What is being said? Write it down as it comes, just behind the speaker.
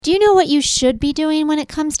Do you know what you should be doing when it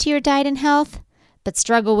comes to your diet and health, but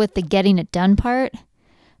struggle with the getting it done part?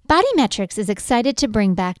 BodyMetrics is excited to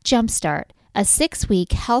bring back Jumpstart, a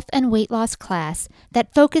 6-week health and weight loss class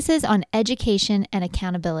that focuses on education and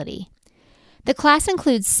accountability. The class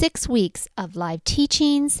includes 6 weeks of live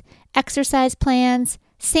teachings, exercise plans,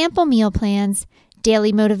 sample meal plans,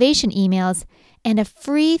 daily motivation emails, and a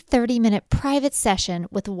free 30-minute private session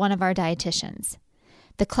with one of our dietitians.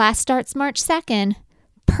 The class starts March 2nd.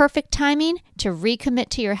 Perfect timing to recommit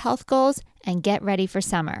to your health goals and get ready for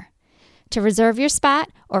summer. To reserve your spot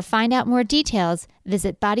or find out more details,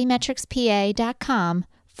 visit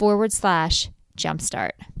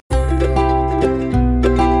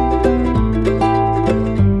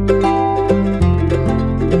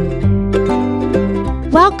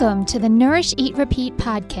Welcome to the Nourish, Eat, Repeat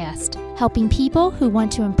podcast, helping people who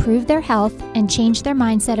want to improve their health and change their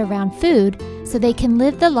mindset around food so they can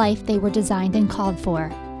live the life they were designed and called for.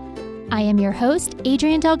 I am your host,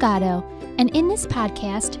 Adrienne Delgado, and in this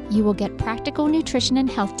podcast, you will get practical nutrition and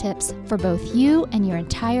health tips for both you and your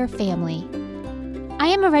entire family. I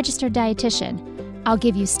am a registered dietitian. I'll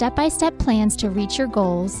give you step-by-step plans to reach your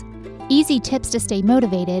goals, easy tips to stay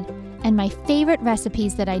motivated, and my favorite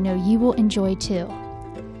recipes that I know you will enjoy too.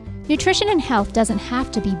 Nutrition and health doesn't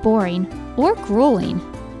have to be boring or grueling.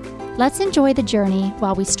 Let's enjoy the journey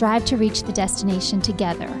while we strive to reach the destination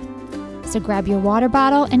together. So grab your water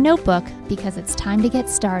bottle and notebook because it's time to get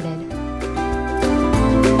started.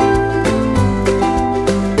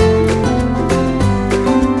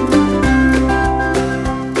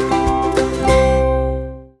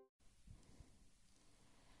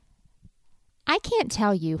 I can't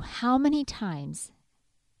tell you how many times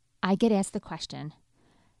I get asked the question,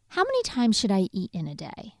 how many times should I eat in a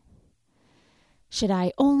day? Should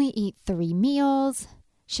I only eat 3 meals?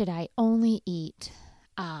 Should I only eat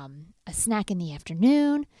a snack in the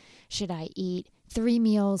afternoon? Should I eat 3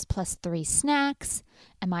 meals plus 3 snacks?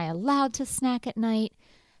 Am I allowed to snack at night?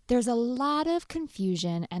 There's a lot of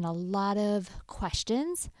confusion and a lot of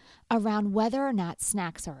questions around whether or not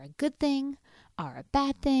snacks are a good thing, are a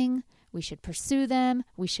bad thing. We should pursue them.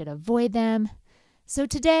 We should avoid them. So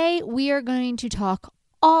today we are going to talk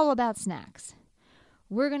all about snacks.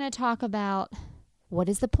 We're going to talk about what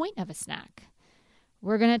is the point of a snack.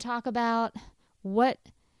 We're going to talk about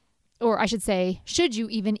should you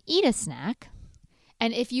even eat a snack?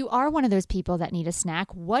 And if you are one of those people that need a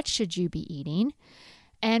snack, what should you be eating?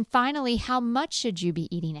 And finally, how much should you be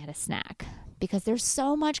eating at a snack? Because there's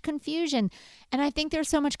so much confusion. And I think there's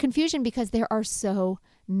so much confusion because there are so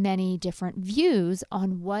many different views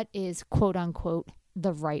on what is quote unquote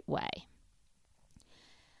the right way.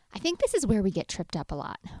 I think this is where we get tripped up a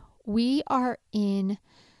lot. We are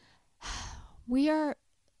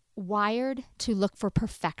wired to look for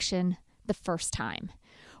perfection the first time.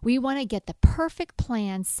 We want to get the perfect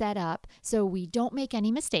plan set up so we don't make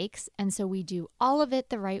any mistakes, and so we do all of it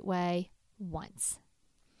the right way once.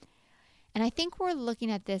 And I think we're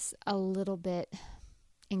looking at this a little bit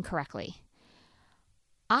incorrectly.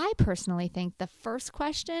 I personally think the first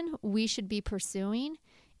question we should be pursuing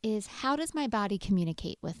is, how does my body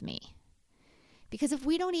communicate with me? Because if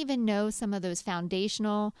we don't even know some of those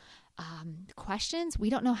foundational questions, we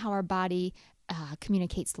don't know how our body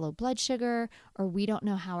communicates low blood sugar, or we don't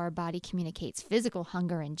know how our body communicates physical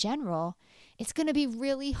hunger in general, it's going to be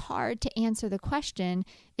really hard to answer the question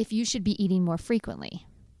if you should be eating more frequently.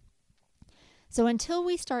 So until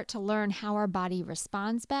we start to learn how our body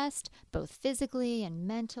responds best, both physically and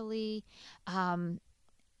mentally, I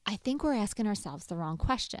think we're asking ourselves the wrong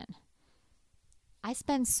question. I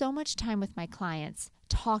spend so much time with my clients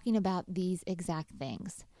talking about these exact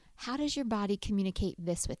things. How does your body communicate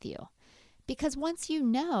this with you? Because once you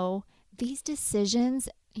know these decisions,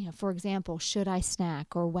 for example, should I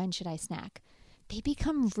snack or when should I snack, they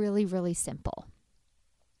become really, really simple.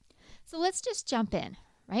 So let's just jump in,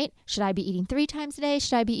 right? Should I be eating 3 times a day?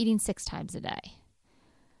 Should I be eating 6 times a day?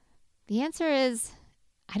 The answer is,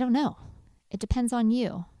 I don't know. It depends on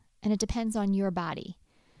you, and it depends on your body.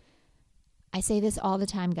 I say this all the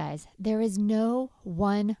time, guys. There is no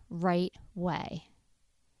one right way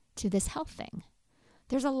to this health thing.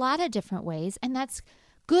 There's a lot of different ways, and that's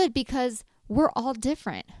good because we're all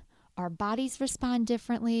different. Our bodies respond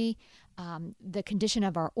differently. The condition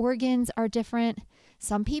of our organs are different.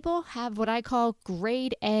 Some people have what I call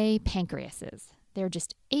grade A pancreases. They're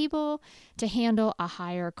just able to handle a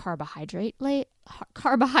higher carbohydrate load.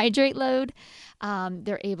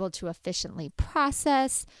 They're able to efficiently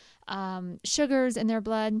process sugars in their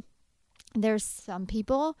blood. There's some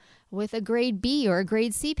people with a grade B or a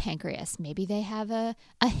grade C pancreas. Maybe they have a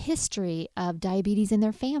history of diabetes in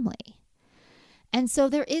their family. And so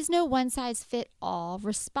there is no one size fit all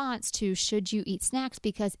response to should you eat snacks,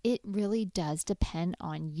 because it really does depend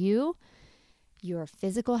on you, your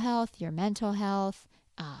physical health, your mental health.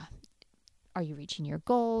 Are you reaching your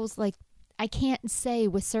goals? Like, I can't say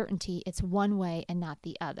with certainty it's one way and not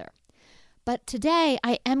the other. But today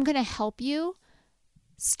I am going to help you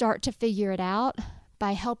start to figure it out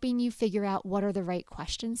by helping you figure out what are the right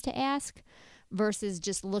questions to ask versus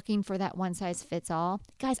just looking for that one size fits all.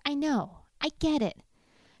 Guys, I know. I get it.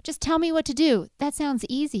 Just tell me what to do. That sounds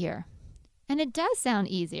easier. And it does sound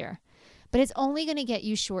easier, but it's only going to get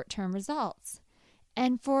you short-term results.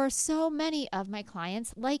 And for so many of my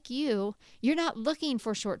clients, like you, you're not looking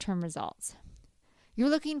for short-term results. You're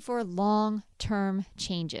looking for long-term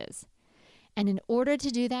changes. And in order to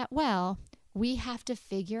do that well, we have to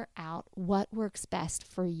figure out what works best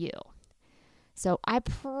for you. So I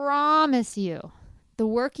promise you, the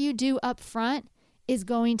work you do up front is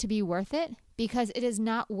going to be worth it, because it is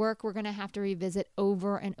not work we're going to have to revisit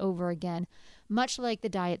over and over again, much like the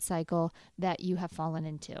diet cycle that you have fallen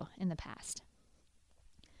into in the past.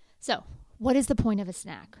 So, what is the point of a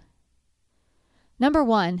snack? Number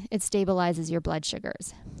one, it stabilizes your blood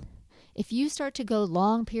sugars. If you start to go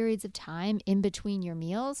long periods of time in between your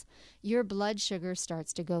meals, your blood sugar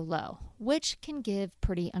starts to go low, which can give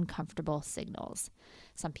pretty uncomfortable signals.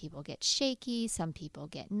 Some people get shaky, some people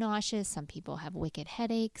get nauseous, some people have wicked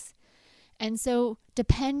headaches. And so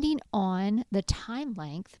depending on the time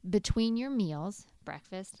length between your meals,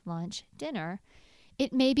 breakfast, lunch, dinner,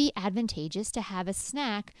 it may be advantageous to have a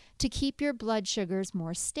snack to keep your blood sugars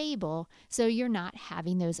more stable so you're not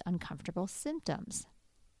having those uncomfortable symptoms.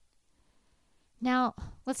 Now,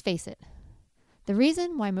 let's face it. The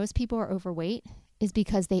reason why most people are overweight is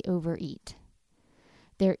because they overeat.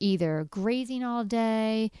 They're either grazing all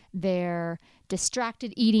day, they're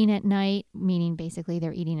distracted eating at night, meaning basically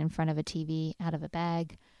they're eating in front of a TV out of a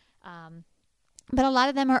bag. But a lot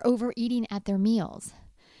of them are overeating at their meals.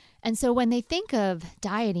 And so when they think of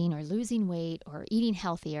dieting or losing weight or eating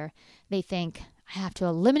healthier, they think, I have to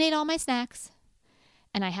eliminate all my snacks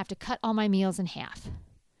and I have to cut all my meals in half.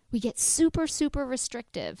 We get super, super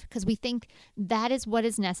restrictive because we think that is what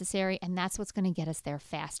is necessary and that's what's going to get us there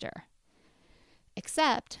faster.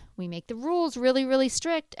 Except we make the rules really, really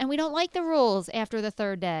strict and we don't like the rules after the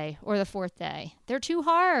third day or the fourth day. They're too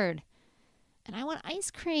hard. And I want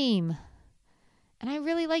ice cream. And I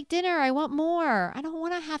really like dinner. I want more. I don't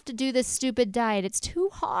want to have to do this stupid diet. It's too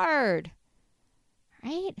hard.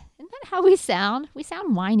 Right? Isn't that how we sound? We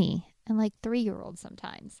sound whiny and like 3-year-olds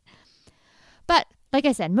sometimes. But like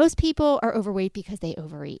I said, most people are overweight because they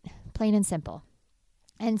overeat, plain and simple.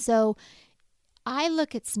 And so I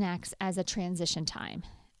look at snacks as a transition time.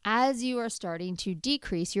 As you are starting to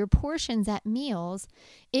decrease your portions at meals,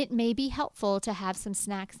 it may be helpful to have some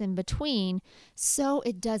snacks in between so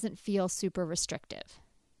it doesn't feel super restrictive.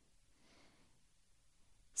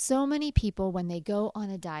 So many people, when they go on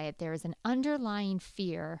a diet, there is an underlying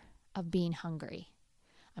fear of being hungry.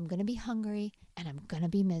 I'm going to be hungry and I'm going to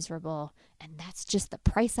be miserable, and that's just the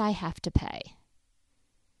price I have to pay.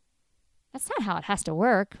 That's not how it has to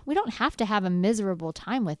work. We don't have to have a miserable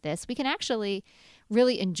time with this. We can actually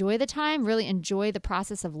really enjoy the time, really enjoy the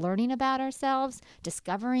process of learning about ourselves,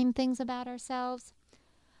 discovering things about ourselves.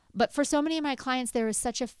 But for so many of my clients, there is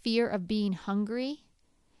such a fear of being hungry.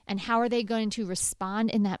 And how are they going to respond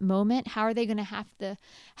in that moment? How are they going to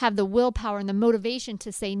have the willpower and the motivation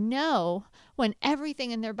to say no when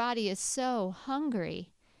everything in their body is so hungry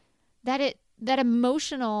that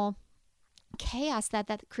emotional chaos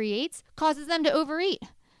that creates causes them to overeat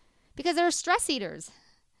because they're stress eaters.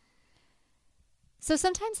 So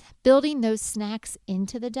sometimes building those snacks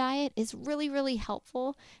into the diet is really, really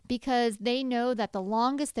helpful because they know that the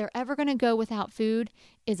longest they're ever going to go without food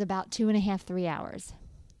is about 2.5, 3 hours.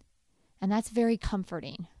 And that's very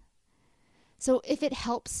comforting. So if it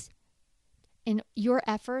helps in your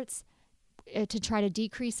efforts to try to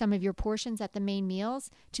decrease some of your portions at the main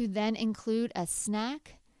meals, to then include a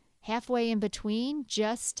snack halfway in between,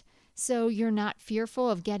 just so you're not fearful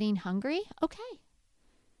of getting hungry, okay.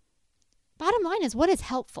 Bottom line is, what is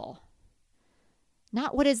helpful?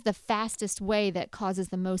 Not what is the fastest way that causes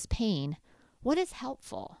the most pain. What is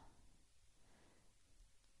helpful?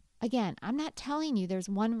 Again, I'm not telling you there's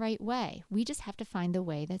one right way. We just have to find the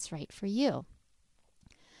way that's right for you.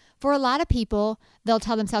 For a lot of people, they'll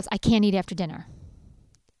tell themselves, I can't eat after dinner.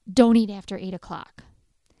 Don't eat after 8 o'clock.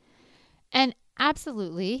 And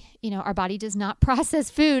absolutely, our body does not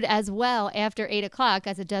process food as well after 8 o'clock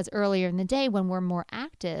as it does earlier in the day when we're more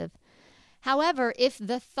active. However, if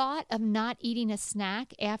the thought of not eating a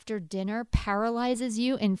snack after dinner paralyzes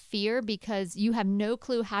you in fear because you have no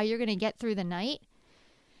clue how you're going to get through the night,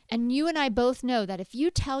 And you and I both know that if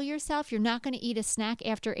you tell yourself you're not going to eat a snack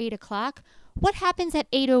after 8 o'clock, what happens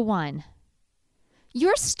at 8:01?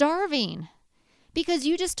 You're starving because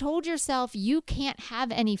you just told yourself you can't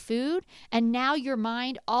have any food, and now your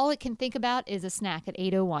mind, all it can think about is a snack at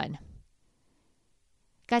 8:01.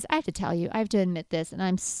 Guys, I have to tell you, I have to admit this, and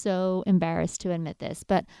I'm so embarrassed to admit this,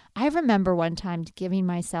 but I remember one time giving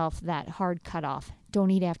myself that hard cutoff,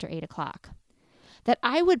 don't eat after 8 o'clock, that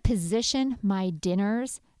I would position my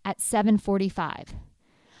dinners at 7:45.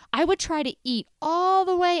 I would try to eat all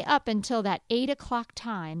the way up until that 8 o'clock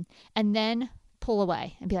time and then pull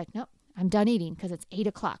away and be like, nope, I'm done eating because it's 8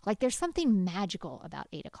 o'clock. Like there's something magical about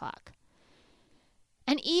 8 o'clock.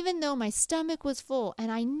 And even though my stomach was full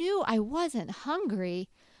and I knew I wasn't hungry,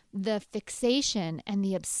 the fixation and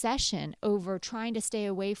the obsession over trying to stay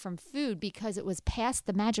away from food because it was past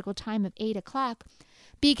the magical time of 8 o'clock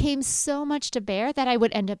became so much to bear that I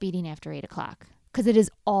would end up eating after 8 o'clock because it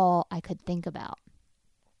is all I could think about.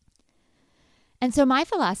 And so my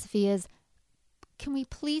philosophy is, can we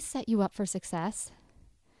please set you up for success?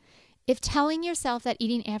 If telling yourself that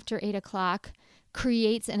eating after 8 o'clock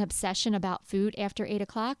creates an obsession about food after 8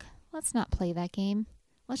 o'clock, let's not play that game.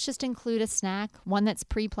 Let's just include a snack, one that's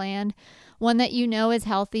pre-planned, one that you know is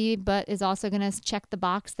healthy, but is also going to check the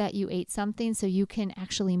box that you ate something so you can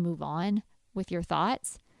actually move on with your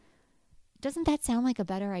thoughts. Doesn't that sound like a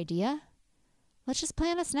better idea? Let's just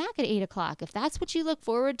plan a snack at 8 o'clock. If that's what you look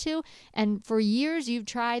forward to, and for years you've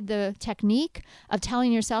tried the technique of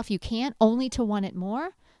telling yourself you can't only to want it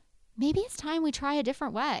more, maybe it's time we try a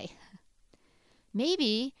different way.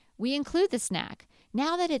 Maybe we include the snack.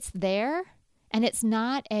 Now that it's there and it's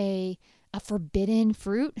not a forbidden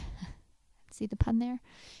fruit, see the pun there?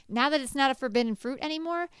 Now that it's not a forbidden fruit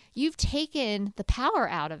anymore, you've taken the power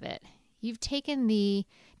out of it. You've taken the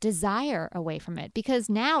desire away from it because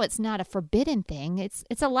now it's not a forbidden thing.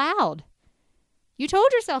 It's allowed. You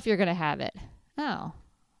told yourself you're going to have it. Oh,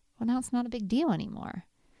 well, now it's not a big deal anymore.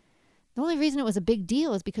 The only reason it was a big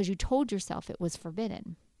deal is because you told yourself it was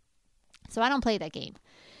forbidden. So I don't play that game.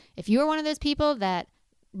 If you're one of those people that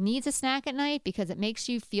needs a snack at night because it makes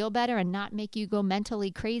you feel better and not make you go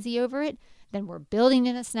mentally crazy over it, then we're building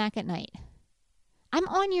in a snack at night. I'm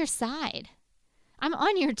on your side. I'm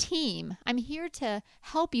on your team. I'm here to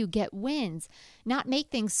help you get wins, not make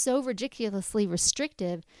things so ridiculously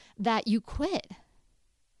restrictive that you quit.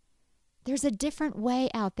 There's a different way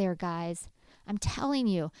out there, guys. I'm telling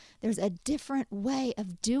you, there's a different way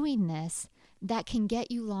of doing this that can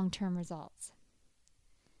get you long-term results.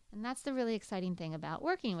 And that's the really exciting thing about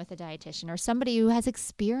working with a dietitian or somebody who has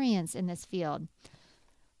experience in this field.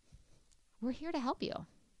 We're here to help you.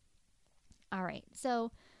 All right,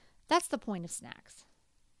 so that's the point of snacks.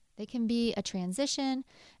 They can be a transition.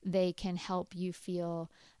 They can help you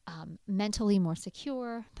feel mentally more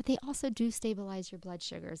secure, but they also do stabilize your blood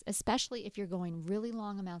sugars, especially if you're going really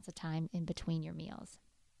long amounts of time in between your meals.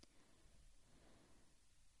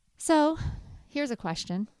 So here's a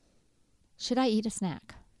question. Should I eat a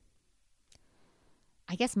snack?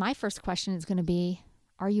 I guess my first question is going to be,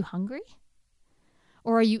 are you hungry?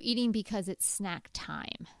 Or are you eating because it's snack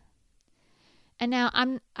time? And now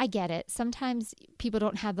I get it. Sometimes people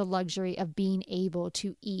don't have the luxury of being able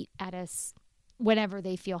to eat at whenever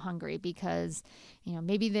they feel hungry because,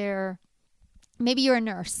 maybe you're a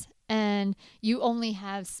nurse and you only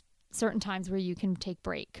have certain times where you can take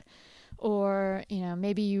break. Or,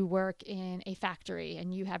 maybe you work in a factory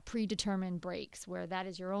and you have predetermined breaks where that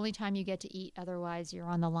is your only time you get to eat. Otherwise, you're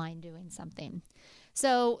on the line doing something.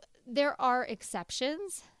 So there are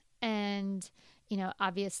exceptions. And,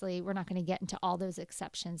 obviously, we're not going to get into all those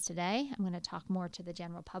exceptions today. I'm going to talk more to the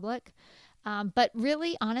general public. But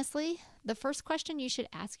really, honestly, the first question you should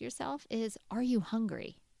ask yourself is, are you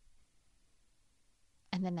hungry?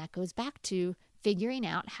 And then that goes back to figuring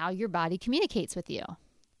out how your body communicates with you.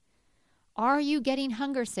 Are you getting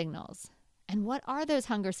hunger signals? And what are those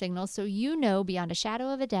hunger signals so you know beyond a shadow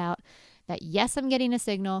of a doubt that yes, I'm getting a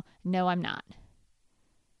signal, no, I'm not.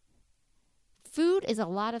 Food is a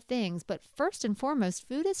lot of things, but first and foremost,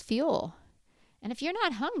 food is fuel. And if you're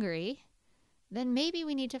not hungry, then maybe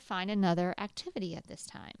we need to find another activity at this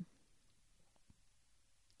time.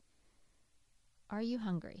 Are you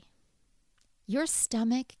hungry? Your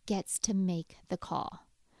stomach gets to make the call.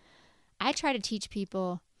 I try to teach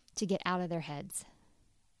people to get out of their heads.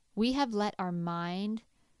 We have let our mind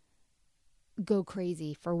go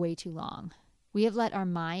crazy for way too long. We have let our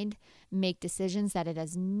mind make decisions that it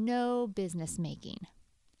has no business making.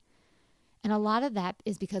 And a lot of that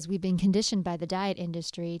is because we've been conditioned by the diet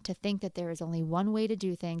industry to think that there is only one way to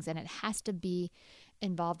do things and it has to be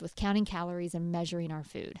involved with counting calories and measuring our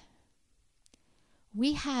food.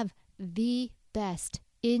 We have the best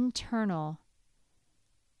internal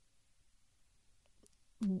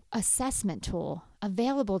assessment tool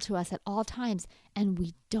available to us at all times, and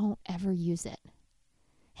we don't ever use it.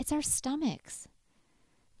 It's our stomachs.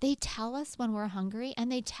 They tell us when we're hungry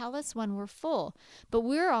and they tell us when we're full. But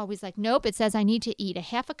we're always like, nope, it says I need to eat a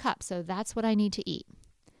half a cup, so that's what I need to eat.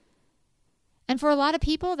 And for a lot of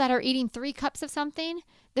people that are eating 3 cups of something,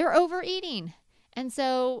 they're overeating. And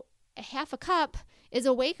so a half a cup is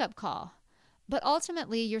a wake-up call. But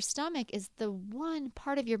ultimately, your stomach is the one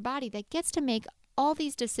part of your body that gets to make all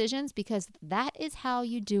these decisions because that is how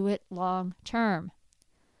you do it long term.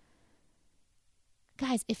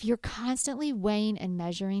 Guys, if you're constantly weighing and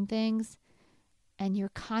measuring things and you're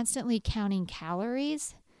constantly counting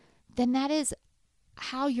calories, then that is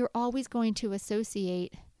how you're always going to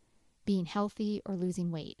associate being healthy or losing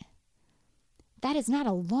weight. That is not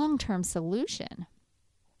a long-term solution.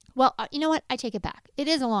 Well, you know what? I take it back. It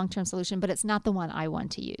is a long-term solution, but it's not the one I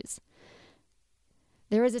want to use.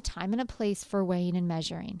 There is a time and a place for weighing and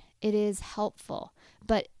measuring. It is helpful,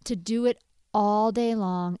 but to do it all day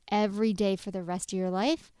long, every day for the rest of your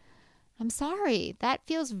life, I'm sorry. That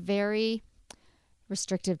feels very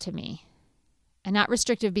restrictive to me. And not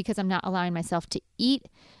restrictive because I'm not allowing myself to eat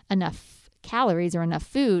enough calories or enough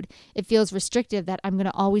food. It feels restrictive that I'm going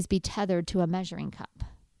to always be tethered to a measuring cup.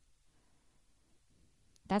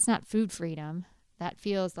 That's not food freedom. That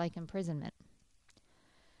feels like imprisonment.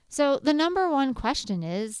 So the number one question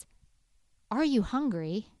is, are you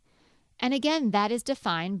hungry? And again, that is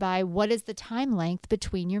defined by what is the time length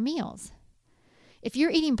between your meals. If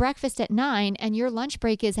you're eating breakfast at 9 and your lunch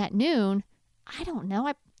break is at noon, I don't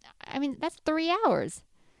know. I mean, that's 3 hours.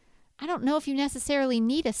 I don't know if you necessarily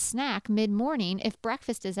need a snack mid-morning if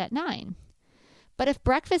breakfast is at 9. But if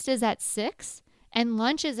breakfast is at 6 and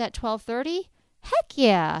lunch is at 12:30, heck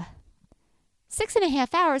yeah.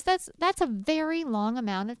 6.5 hours, that's a very long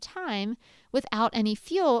amount of time without any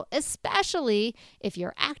fuel, especially if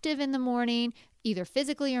you're active in the morning, either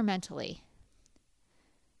physically or mentally.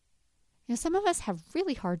 You know, some of us have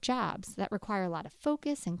really hard jobs that require a lot of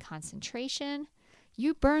focus and concentration.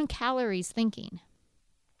 You burn calories thinking.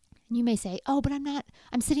 And you may say, oh, but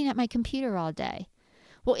I'm sitting at my computer all day.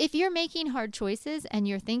 Well, if you're making hard choices and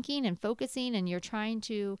you're thinking and focusing and you're trying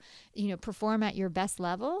to, perform at your best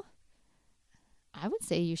level, I would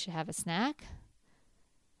say you should have a snack.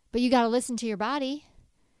 But you got to listen to your body.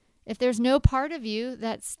 If there's no part of you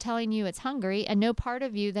that's telling you it's hungry and no part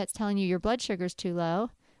of you that's telling you your blood sugar's too low,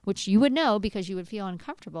 which you would know because you would feel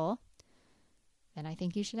uncomfortable, then I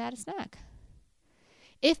think you should add a snack.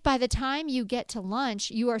 If by the time you get to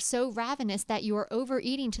lunch, you are so ravenous that you are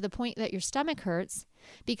overeating to the point that your stomach hurts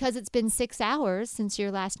because it's been 6 hours since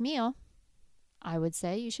your last meal, I would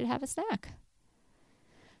say you should have a snack.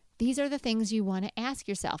 These are the things you want to ask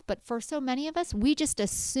yourself. But for so many of us, we just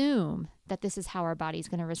assume that this is how our body's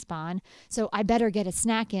going to respond. So I better get a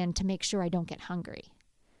snack in to make sure I don't get hungry.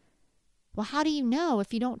 Well, how do you know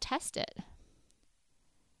if you don't test it?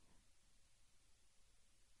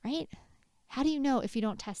 Right? How do you know if you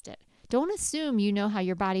don't test it? Don't assume you know how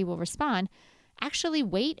your body will respond. Actually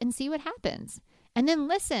wait and see what happens. And then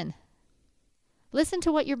listen. Listen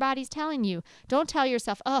to what your body's telling you. Don't tell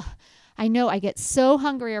yourself, oh, I know I get so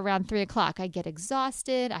hungry around 3 o'clock. I get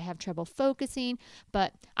exhausted. I have trouble focusing,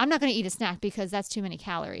 but I'm not going to eat a snack because that's too many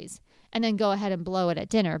calories. And then go ahead and blow it at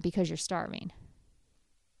dinner because you're starving.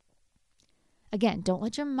 Again, don't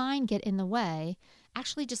let your mind get in the way.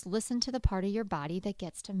 Actually, just listen to the part of your body that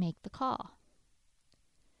gets to make the call.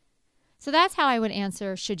 So that's how I would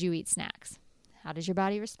answer, should you eat snacks? How does your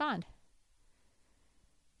body respond?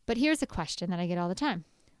 But here's a question that I get all the time.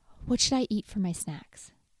 What should I eat for my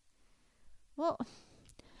snacks? Well,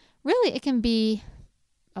 really, it can be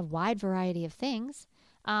a wide variety of things.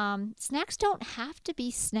 Snacks don't have to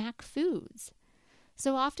be snack foods.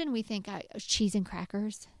 So often we think cheese and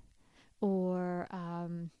crackers or,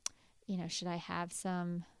 should I have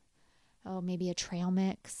some, maybe a trail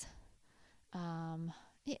mix?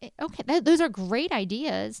 Okay, those are great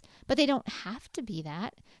ideas, but they don't have to be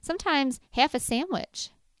that. Sometimes half a sandwich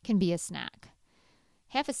can be a snack.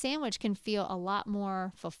 Half a sandwich can feel a lot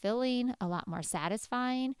more fulfilling, a lot more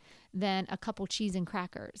satisfying than a couple cheese and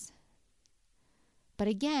crackers. But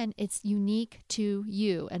again, it's unique to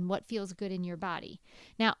you and what feels good in your body.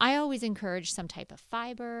 Now, I always encourage some type of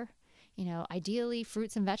fiber. Ideally,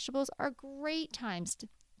 fruits and vegetables are great times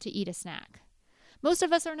to eat a snack. Most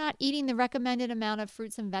of us are not eating the recommended amount of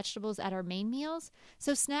fruits and vegetables at our main meals,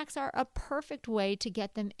 so snacks are a perfect way to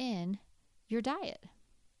get them in your diet.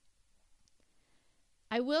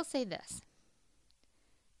 I will say this.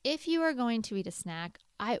 if you are going to eat a snack,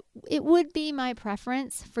 it would be my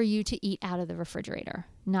preference for you to eat out of the refrigerator,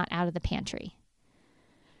 not out of the pantry.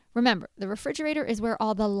 Remember, the refrigerator is where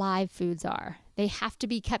all the live foods are. They have to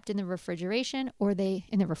be kept in the refrigeration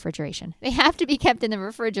They have to be kept in the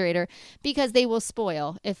refrigerator because they will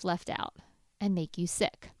spoil if left out and make you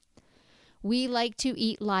sick. We like to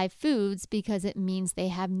eat live foods because it means they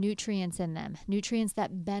have nutrients in them, nutrients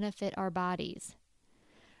that benefit our bodies.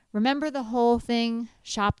 Remember the whole thing,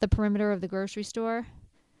 shop the perimeter of the grocery store?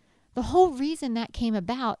 The whole reason that came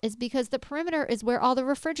about is because the perimeter is where all the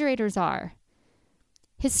refrigerators are.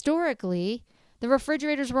 Historically, the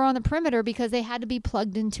refrigerators were on the perimeter because they had to be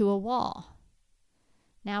plugged into a wall.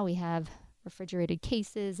 Now we have refrigerated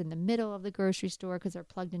cases in the middle of the grocery store because they're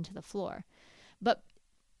plugged into the floor. But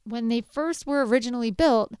when they first were originally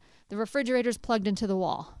built, the refrigerators plugged into the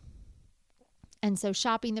wall. And so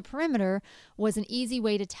shopping the perimeter was an easy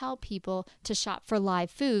way to tell people to shop for live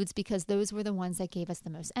foods because those were the ones that gave us the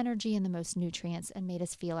most energy and the most nutrients and made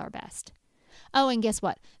us feel our best. Oh, and guess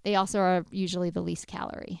what? They also are usually the least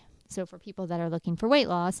calorie. So for people that are looking for weight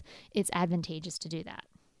loss, it's advantageous to do that.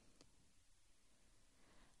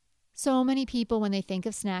 So many people, when they think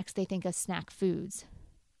of snacks, they think of snack foods.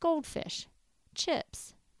 Goldfish,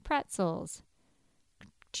 chips, pretzels,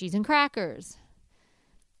 cheese and crackers.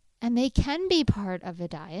 And they can be part of a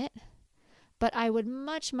diet, but I would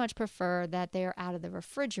much, much prefer that they are out of the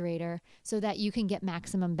refrigerator so that you can get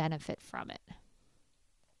maximum benefit from it.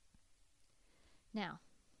 Now,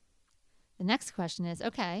 the next question is,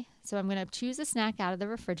 okay, so I'm going to choose a snack out of the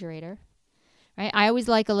refrigerator, right? I always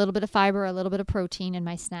like a little bit of fiber, a little bit of protein in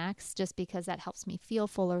my snacks just because that helps me feel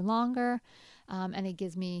fuller longer, and it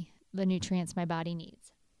gives me the nutrients my body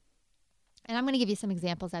needs. And I'm going to give you some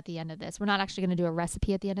examples at the end of this. We're not actually going to do a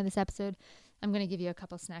recipe at the end of this episode. I'm going to give you a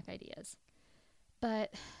couple snack ideas.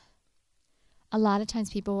 But a lot of times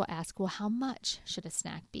people will ask, well, how much should a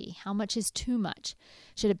snack be? How much is too much?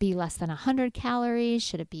 Should it be less than 100 calories?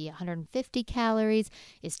 Should it be 150 calories?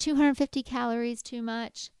 Is 250 calories too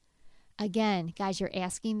much? Again, guys, you're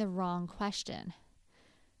asking the wrong question.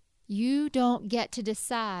 You don't get to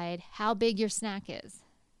decide how big your snack is.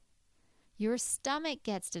 Your stomach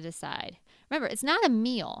gets to decide. Remember, it's not a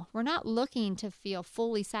meal. We're not looking to feel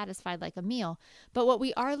fully satisfied like a meal. But what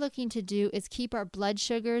we are looking to do is keep our blood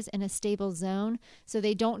sugars in a stable zone so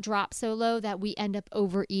they don't drop so low that we end up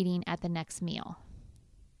overeating at the next meal.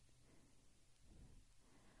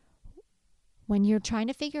 When you're trying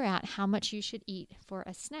to figure out how much you should eat for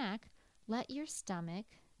a snack, let your stomach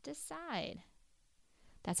decide.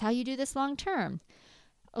 That's how you do this long term.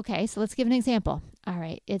 Okay, so let's give an example. All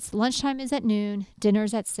right, it's lunchtime is at noon,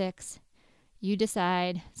 dinner's at 6. You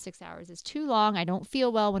decide 6 hours is too long. I don't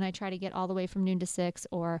feel well when I try to get all the way from noon to 6,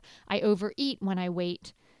 or I overeat when I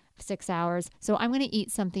wait 6 hours. So I'm going to eat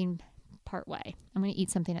something part way. I'm going to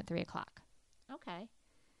eat something at 3 o'clock. Okay.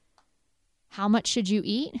 How much should you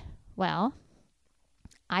eat? Well,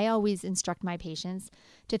 I always instruct my patients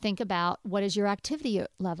to think about what is your activity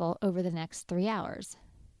level over the next 3 hours.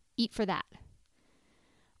 Eat for that.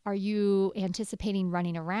 Are you anticipating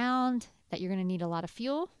running around, that you're going to need a lot of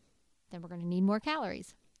fuel? Then we're going to need more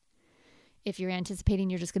calories. If you're anticipating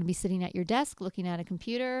you're just going to be sitting at your desk, looking at a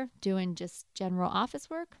computer, doing just general office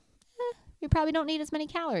work, you probably don't need as many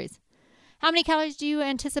calories. How many calories do you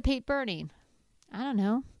anticipate burning? I don't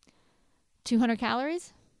know. 200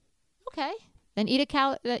 calories? Okay. Then eat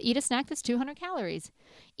a snack that's 200 calories.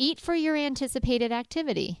 Eat for your anticipated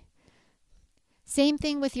activity. Same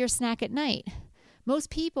thing with your snack at night.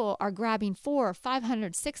 Most people are grabbing 400,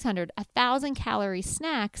 500, 600, 1,000 calorie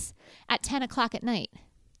snacks at 10 o'clock at night.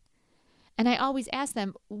 And I always ask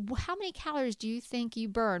them, how many calories do you think you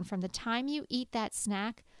burn from the time you eat that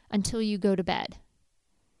snack until you go to bed?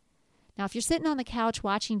 Now, if you're sitting on the couch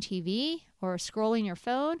watching TV or scrolling your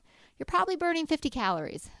phone, you're probably burning 50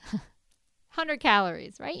 calories, 100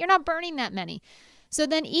 calories, right? You're not burning that many. So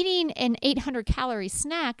then eating an 800 calorie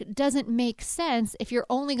snack doesn't make sense if you're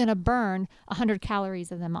only going to burn 100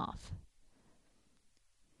 calories of them off.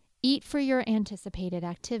 Eat for your anticipated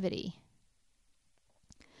activity.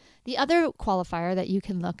 The other qualifier that you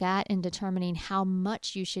can look at in determining how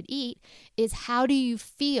much you should eat is how do you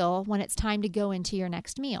feel when it's time to go into your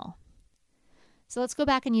next meal. So let's go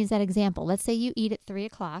back and use that example. Let's say you eat at 3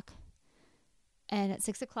 o'clock and at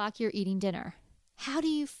 6 o'clock you're eating dinner. How do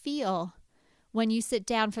you feel when you sit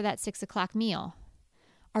down for that 6 o'clock meal?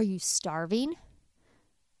 Are you starving?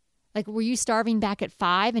 Like, were you starving back at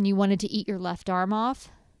 5 and you wanted to eat your left arm off?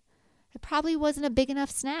 It probably wasn't a big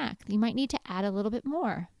enough snack. You might need to add a little bit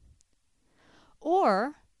more.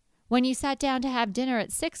 Or when you sat down to have dinner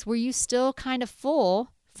at 6, were you still kind of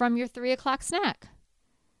full from your 3 o'clock snack?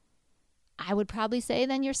 I would probably say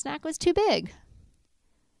then your snack was too big.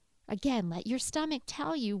 Again, let your stomach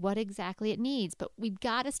tell you what exactly it needs, but we've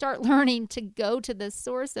got to start learning to go to the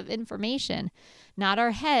source of information, not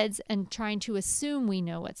our heads and trying to assume we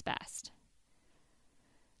know what's best.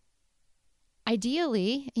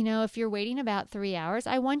 Ideally, if you're waiting about 3 hours,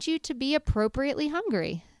 I want you to be appropriately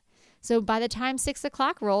hungry. So by the time 6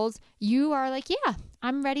 o'clock rolls, you are like, yeah,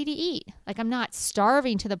 I'm ready to eat. Like, I'm not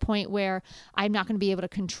starving to the point where I'm not going to be able to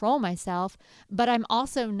control myself, but I'm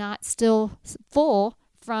also not still full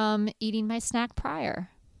from eating my snack prior.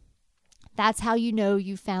 That's how you know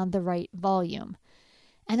you found the right volume.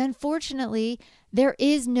 And unfortunately, there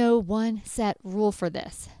is no one set rule for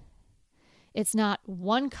this. It's not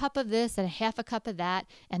 1 cup of this and half a cup of that,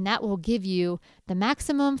 and that will give you the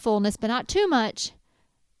maximum fullness, but not too much,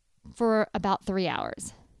 for about 3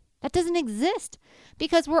 hours. That doesn't exist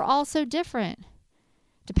because we're all so different.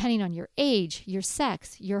 Depending on your age, your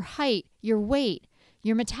sex, your height, your weight,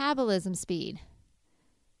 your metabolism speed.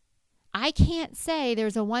 I can't say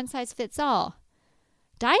there's a one-size-fits-all.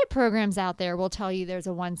 Diet programs out there will tell you there's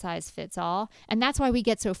a one-size-fits-all, and that's why we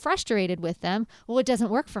get so frustrated with them. Well, it doesn't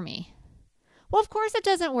work for me. Well, of course it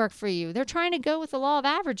doesn't work for you. They're trying to go with the law of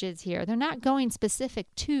averages here. They're not going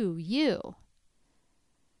specific to you.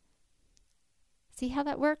 See how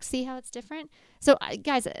that works? See how it's different? So,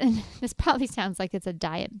 guys, this probably sounds like it's a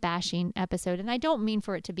diet bashing episode, and I don't mean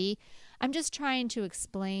for it to be. I'm just trying to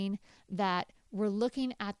explain that we're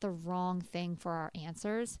looking at the wrong thing for our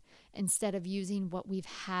answers instead of using what we've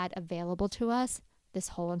had available to us this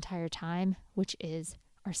whole entire time, which is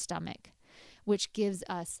our stomach, which gives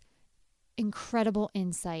us incredible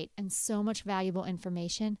insight and so much valuable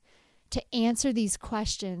information to answer these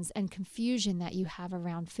questions and confusion that you have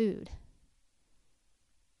around food.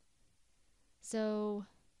 So,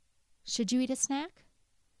 should you eat a snack?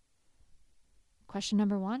 Question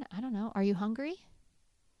number 1, I don't know. Are you hungry?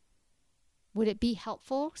 Would it be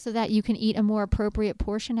helpful so that you can eat a more appropriate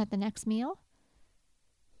portion at the next meal?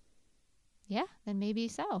 Yeah, then maybe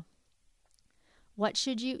so. What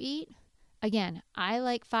should you eat? Again, I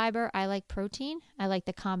like fiber. I like protein. I like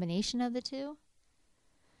the combination of the two.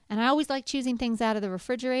 And I always like choosing things out of the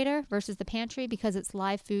refrigerator versus the pantry because it's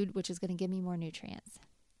live food, which is going to give me more nutrients.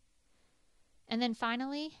 And then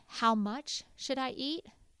finally, how much should I eat?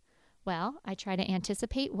 Well, I try to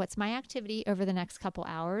anticipate what's my activity over the next couple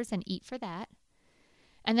hours and eat for that.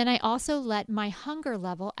 And then I also let my hunger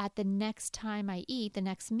level at the next time I eat, the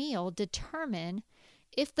next meal, determine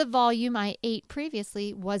if the volume I ate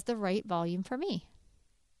previously was the right volume for me.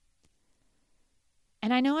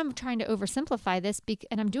 And I know I'm trying to oversimplify this,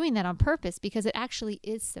 and I'm doing that on purpose because it actually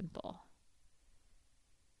is simple.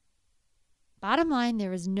 Bottom line,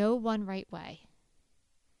 there is no one right way.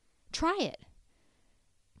 Try it.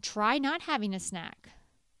 Try not having a snack.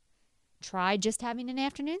 Try just having an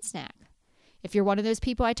afternoon snack. If you're one of those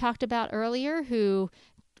people I talked about earlier who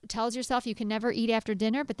tells yourself you can never eat after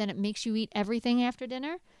dinner, but then it makes you eat everything after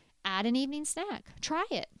dinner, add an evening snack. Try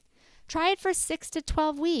it. Try it for 6 to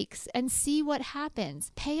 12 weeks and see what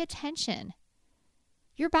happens. Pay attention.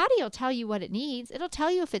 Your body will tell you what it needs. It'll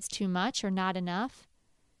tell you if it's too much or not enough.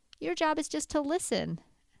 Your job is just to listen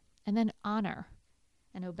and then honor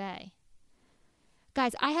and obey.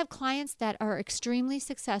 Guys, I have clients that are extremely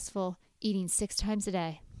successful eating 6 times a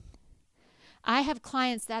day. I have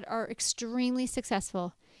clients that are extremely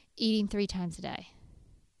successful eating 3 times a day.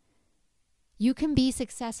 You can be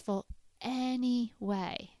successful any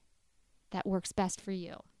way that works best for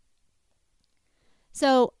you.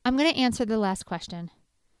 So I'm going to answer the last question.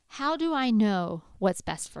 How do I know what's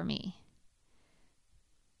best for me?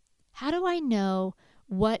 How do I know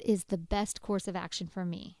what is the best course of action for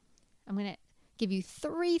me? I'm going to give you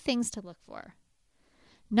 3 things to look for.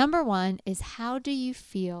 Number 1 is, how do you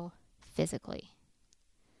feel physically?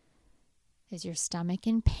 Is your stomach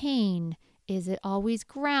in pain? Is it always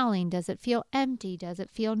growling? Does it feel empty? Does it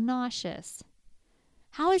feel nauseous?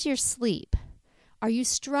 How is your sleep? Are you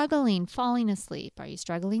struggling falling asleep? Are you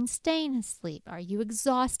struggling staying asleep? Are you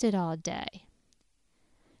exhausted all day?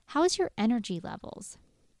 How is your energy levels?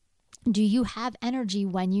 Do you have energy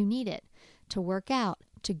when you need it to work out,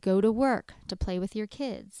 to go to work, to play with your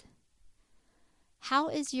kids? How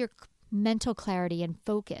is your mental clarity and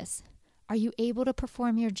focus? Are you able to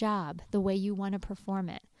perform your job the way you want to perform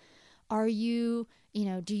it? Are you,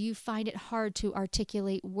 do you find it hard to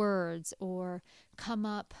articulate words or come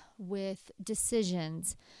up with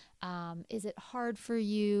decisions? Is it hard for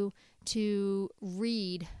you to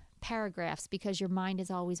read paragraphs because your mind is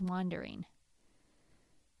always wandering?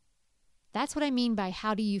 That's what I mean by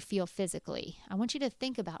how do you feel physically. I want you to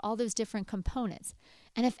think about all those different components.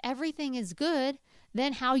 And if everything is good,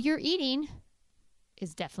 then how you're eating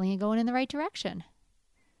is definitely going in the right direction.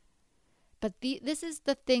 But this is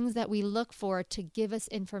the things that we look for to give us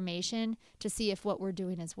information to see if what we're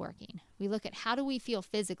doing is working. We look at how do we feel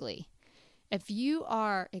physically. If you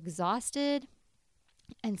are exhausted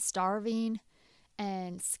and starving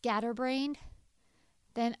and scatterbrained,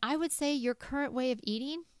 then I would say your current way of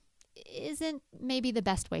eating isn't maybe the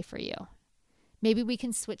best way for you. Maybe we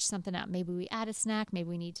can switch something out. Maybe we add a snack. Maybe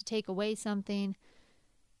we need to take away something.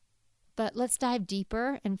 But let's dive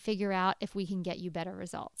deeper and figure out if we can get you better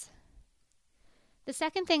results. The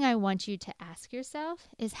second thing I want you to ask yourself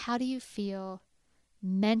is, how do you feel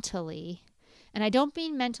mentally? And I don't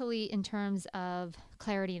mean mentally in terms of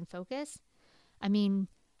clarity and focus. I mean,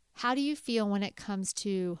 how do you feel when it comes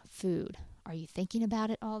to food? Are you thinking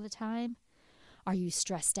about it all the time? Are you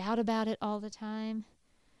stressed out about it all the time?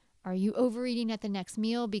 Are you overeating at the next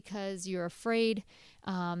meal because you're afraid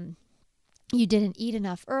you didn't eat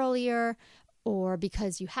enough earlier, or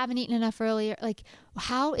because you haven't eaten enough earlier? Like,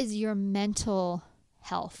 how is your mental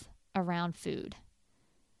health around food?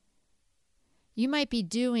 You might be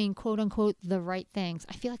doing, quote unquote, the right things.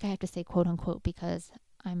 I feel like I have to say quote unquote because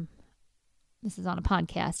this is on a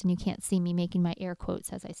podcast and you can't see me making my air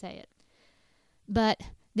quotes as I say it. But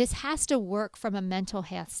this has to work from a mental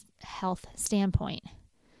health standpoint.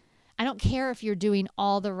 I don't care if you're doing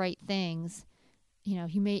all the right things. You know,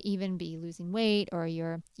 you may even be losing weight or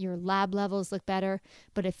your lab levels look better.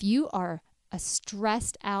 But if you are a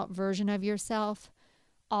stressed out version of yourself,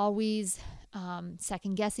 always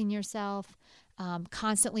second guessing yourself,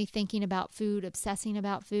 constantly thinking about food, obsessing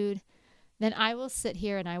about food, then I will sit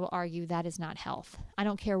here and I will argue that is not health. I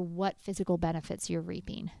don't care what physical benefits you're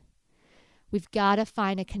reaping. We've got to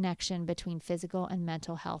find a connection between physical and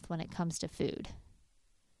mental health when it comes to food.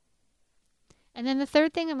 And then the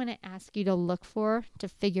third thing I'm going to ask you to look for to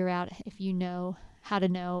figure out if you know how to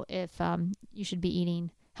know if you should be eating,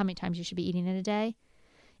 how many times you should be eating in a day,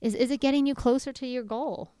 is it getting you closer to your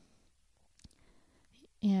goal?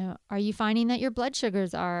 You know, are you finding that your blood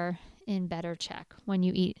sugars are in better check when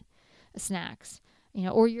you eat snacks? You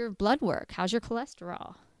know, or your blood work, how's your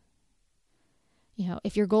cholesterol? You know,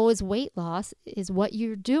 if your goal is weight loss, is what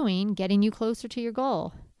you're doing getting you closer to your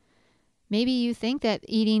goal? Maybe you think that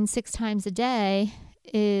eating 6 times a day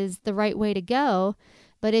is the right way to go,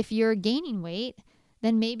 but if you're gaining weight,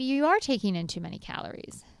 then maybe you are taking in too many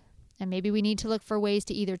calories. And maybe we need to look for ways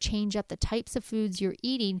to either change up the types of foods you're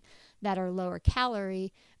eating that are lower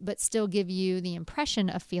calorie, but still give you the impression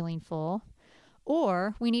of feeling full,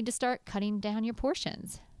 or we need to start cutting down your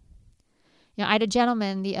portions. You know, I had a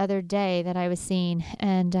gentleman the other day that I was seeing,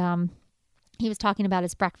 and he was talking about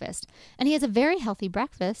his breakfast, and he has a very healthy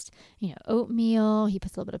breakfast. You know, oatmeal. He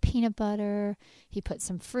puts a little bit of peanut butter. He puts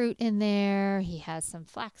some fruit in there. He has some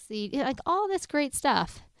flaxseed, like all this great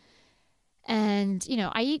stuff. And, you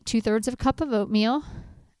know, I eat 2/3 of a cup of oatmeal,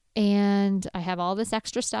 and I have all this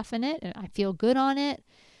extra stuff in it, and I feel good on it.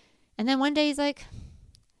 And then one day he's like,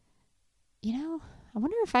 you know, I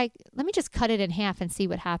wonder if let me just cut it in half and see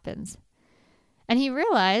what happens. And he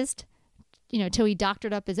realized, you know, till he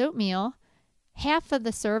doctored up his oatmeal, half of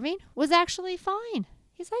the serving was actually fine.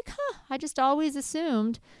 He's like, I just always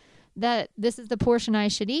assumed that this is the portion I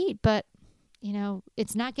should eat, but, you know,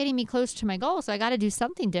 it's not getting me close to my goal, so I got to do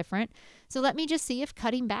something different. So let me just see if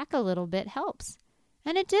cutting back a little bit helps.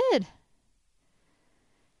 And it did.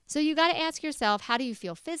 So you got to ask yourself, how do you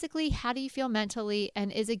feel physically? How do you feel mentally?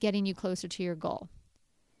 And is it getting you closer to your goal?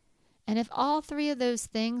 And if all three of those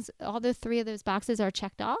boxes are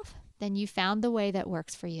checked off, then you found the way that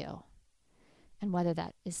works for you. And whether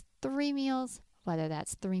that is 3 meals, whether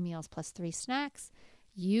that's 3 meals plus 3 snacks,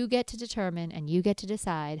 you get to determine and you get to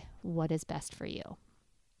decide what is best for you.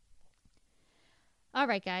 All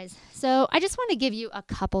right, guys. So I just want to give you a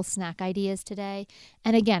couple snack ideas today.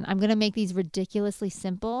 And again, I'm going to make these ridiculously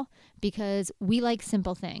simple because we like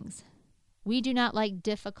simple things. We do not like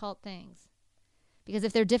difficult things. Because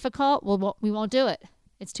if they're difficult, we won't do it.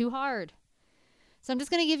 It's too hard. So I'm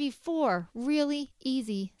just going to give you 4 really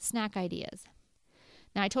easy snack ideas.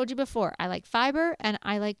 Now, I told you before, I like fiber and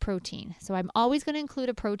I like protein. So I'm always going to include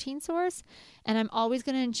a protein source, and I'm always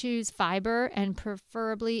going to choose fiber, and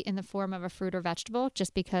preferably in the form of a fruit or vegetable,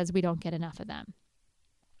 just because we don't get enough of them.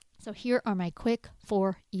 So here are my quick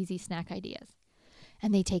 4 easy snack ideas.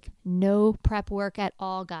 And they take no prep work at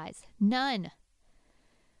all, guys. None.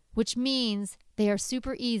 Which means they are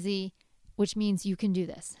super easy, which means you can do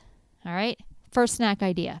this. All right? First snack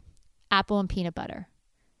idea, apple and peanut butter.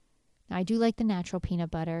 Now, I do like the natural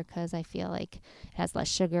peanut butter because I feel like it has less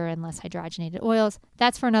sugar and less hydrogenated oils.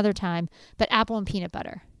 That's for another time. But apple and peanut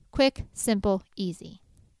butter. Quick, simple, easy.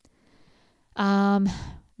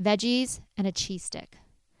 Veggies and a cheese stick.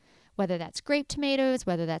 Whether that's grape tomatoes,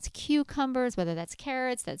 whether that's cucumbers, whether that's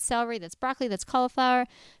carrots, that's celery, that's broccoli, that's cauliflower.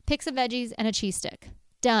 Pick some veggies and a cheese stick.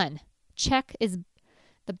 Done.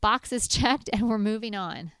 The box is checked and we're moving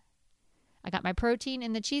on. I got my protein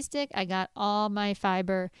in the cheese stick. I got all my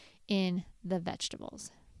fiber in the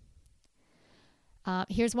vegetables.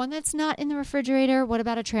 Here's one that's not in the refrigerator. What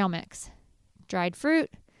about a trail mix? Dried fruit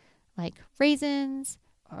like raisins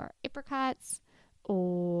or apricots,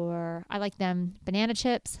 or I like them banana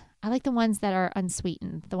chips. I like the ones that are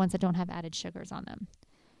unsweetened, the ones that don't have added sugars on them.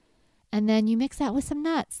 And then you mix that with some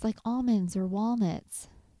nuts like almonds or walnuts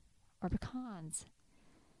or pecans.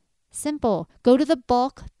 Simple. Go to the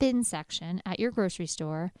bulk bin section at your grocery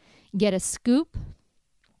store, get a scoop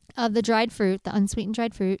of the dried fruit, the unsweetened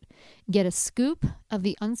dried fruit, get a scoop of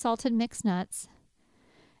the unsalted mixed nuts,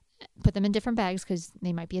 put them in different bags because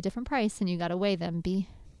they might be a different price and you got to weigh them, be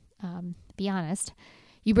honest.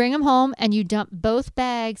 You bring them home and you dump both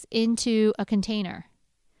bags into a container.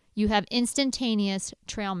 You have instantaneous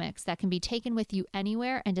trail mix that can be taken with you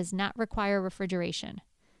anywhere and does not require refrigeration.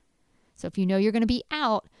 So if you know you're going to be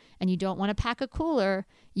out and you don't want to pack a cooler,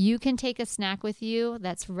 you can take a snack with you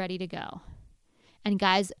that's ready to go. And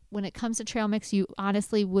guys, when it comes to trail mix, you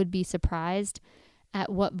honestly would be surprised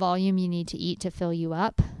at what volume you need to eat to fill you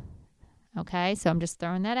up. Okay, so I'm just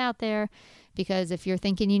throwing that out there because if you're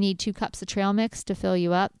thinking you need 2 cups of trail mix to fill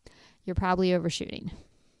you up, you're probably overshooting.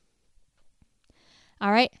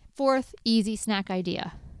 All right, 4th easy snack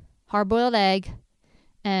idea, hard-boiled egg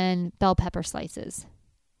and bell pepper slices.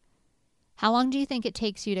 How long do you think it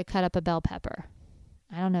takes you to cut up a bell pepper?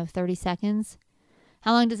 I don't know, 30 seconds?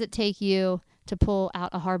 How long does it take you to pull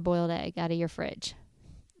out a hard-boiled egg out of your fridge?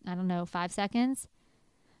 I don't know, 5 seconds?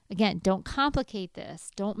 Again, don't complicate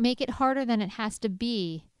this. Don't make it harder than it has to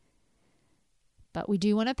be. But we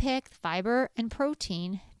do want to pick fiber and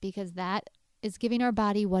protein because that is giving our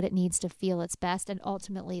body what it needs to feel its best, and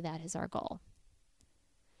ultimately that is our goal.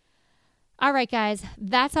 All right, guys,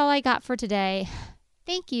 that's all I got for today.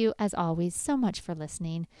 Thank you, as always, so much for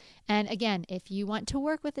listening. And again, if you want to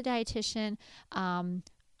work with a dietitian,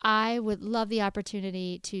 I would love the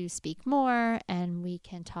opportunity to speak more and we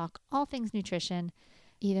can talk all things nutrition,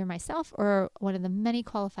 either myself or one of the many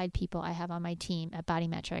qualified people I have on my team at Body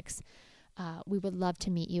Metrics. We would love to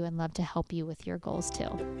meet you and love to help you with your goals too.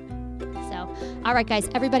 So, all right, guys,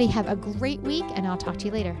 everybody have a great week and I'll talk to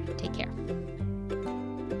you later. Take care.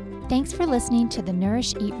 Thanks for listening to the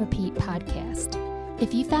Nourish, Eat, Repeat podcast.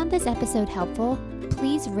 If you found this episode helpful,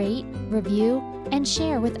 please rate, review, and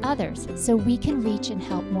share with others so we can reach and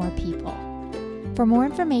help more people. For more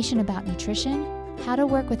information about nutrition, how to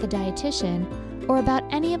work with a dietitian, or about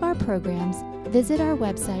any of our programs, visit our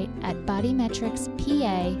website at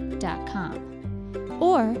bodymetricspa.com.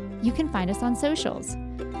 Or you can find us on socials.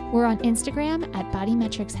 We're on Instagram at Body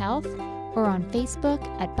Metrics Health or on Facebook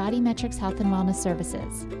at Body Metrics Health and Wellness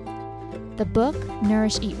Services. The book,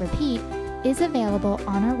 Nourish, Eat, Repeat, is available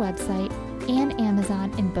on our website and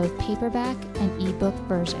Amazon in both paperback and ebook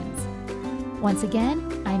versions. Once again,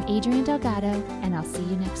 I'm Adrienne Delgado, and I'll see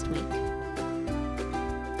you next week.